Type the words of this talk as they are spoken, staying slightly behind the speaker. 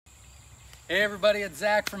Hey everybody, it's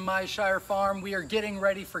Zach from My Shire Farm. We are getting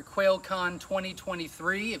ready for Quail Con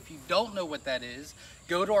 2023. If you don't know what that is,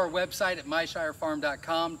 go to our website at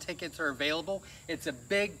myshirefarm.com. Tickets are available. It's a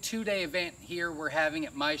big 2-day event here we're having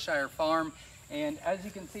at My Shire Farm. And as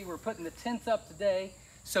you can see, we're putting the tents up today.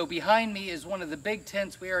 So behind me is one of the big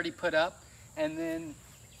tents we already put up. And then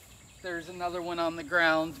there's another one on the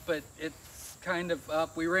ground, but it's kind of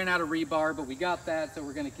up. We ran out of rebar, but we got that, so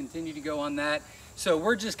we're gonna continue to go on that. So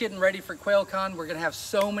we're just getting ready for Quail Con. We're gonna have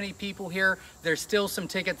so many people here. There's still some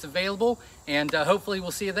tickets available, and hopefully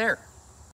we'll see you there.